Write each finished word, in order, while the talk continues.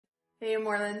Hey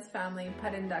Moorlands family,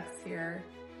 Put and Ducks here,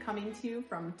 coming to you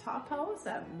from Top House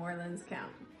at Moorlands Camp.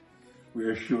 We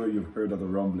are sure you've heard of the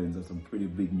rumblings of some pretty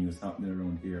big news happening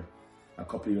around here. A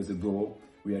couple of years ago,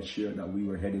 we had shared that we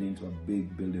were heading into a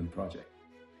big building project.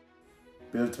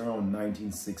 Built around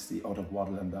 1960 out of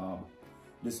wattle and daub,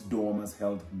 this dome has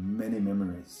held many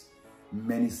memories,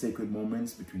 many sacred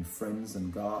moments between friends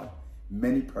and God,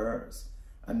 many prayers,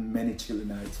 and many chilly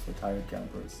nights for tired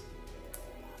campers.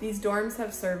 These dorms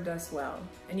have served us well,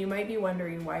 and you might be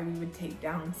wondering why we would take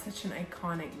down such an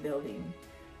iconic building.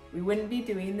 We wouldn't be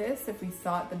doing this if we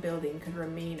thought the building could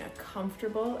remain a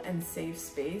comfortable and safe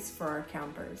space for our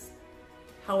campers.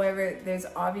 However, there's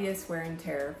obvious wear and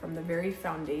tear from the very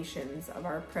foundations of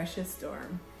our precious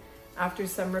dorm. After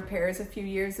some repairs a few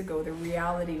years ago, the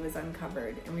reality was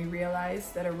uncovered, and we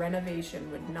realized that a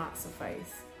renovation would not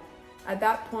suffice. At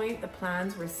that point, the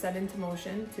plans were set into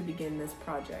motion to begin this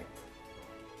project.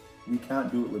 We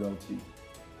can't do it without you.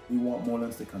 We want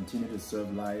Moorlands to continue to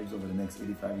serve lives over the next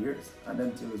 85 years and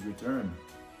until his return.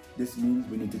 This means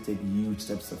we need to take huge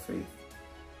steps of faith.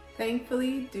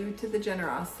 Thankfully, due to the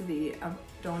generosity of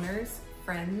donors,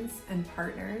 friends, and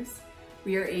partners,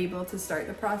 we are able to start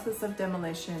the process of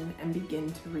demolition and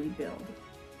begin to rebuild.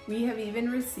 We have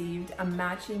even received a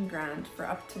matching grant for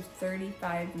up to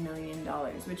 $35 million,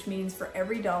 which means for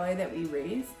every dollar that we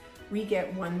raise, we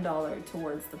get $1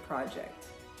 towards the project.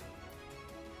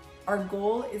 Our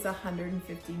goal is $150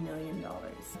 million.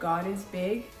 God is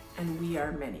big and we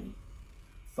are many.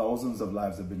 Thousands of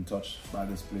lives have been touched by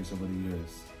this place over the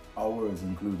years, ours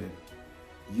included.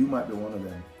 You might be one of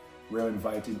them. We're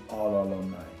inviting all our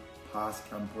alumni, past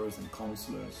campers and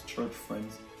counselors, church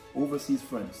friends, overseas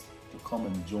friends to come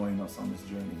and join us on this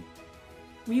journey.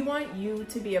 We want you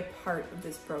to be a part of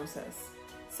this process.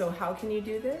 So how can you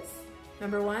do this?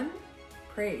 Number one,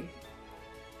 pray.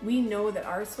 We know that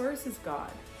our source is God,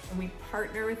 and we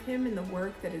partner with Him in the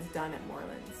work that is done at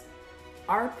Moorlands.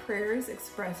 Our prayers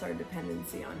express our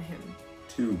dependency on Him.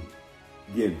 2,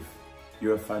 give.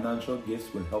 Your financial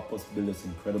gifts will help us build this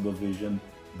incredible vision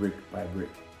brick by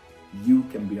brick. You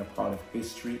can be a part of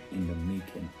history in the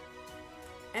making.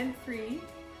 And 3,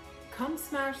 come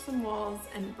smash some walls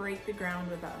and break the ground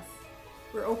with us.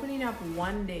 We're opening up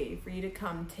one day for you to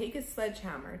come take a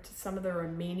sledgehammer to some of the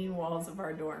remaining walls of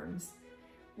our dorms.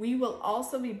 We will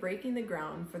also be breaking the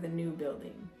ground for the new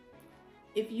building.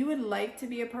 If you would like to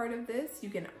be a part of this, you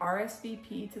can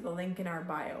RSVP to the link in our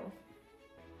bio.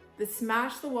 The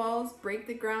Smash the Walls, Break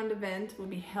the Ground event will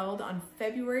be held on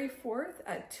February 4th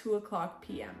at 2:00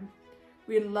 p.m.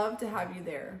 We'd love to have you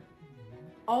there.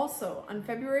 Also, on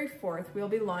February 4th, we'll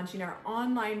be launching our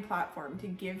online platform to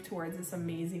give towards this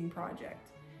amazing project.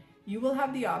 You will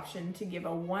have the option to give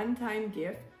a one-time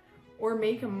gift or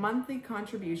make a monthly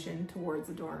contribution towards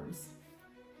the dorms.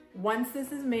 Once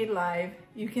this is made live,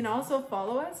 you can also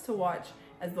follow us to watch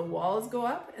as the walls go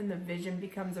up and the vision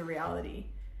becomes a reality.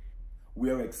 We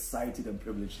are excited and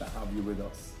privileged to have you with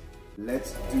us.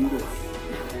 Let's do this.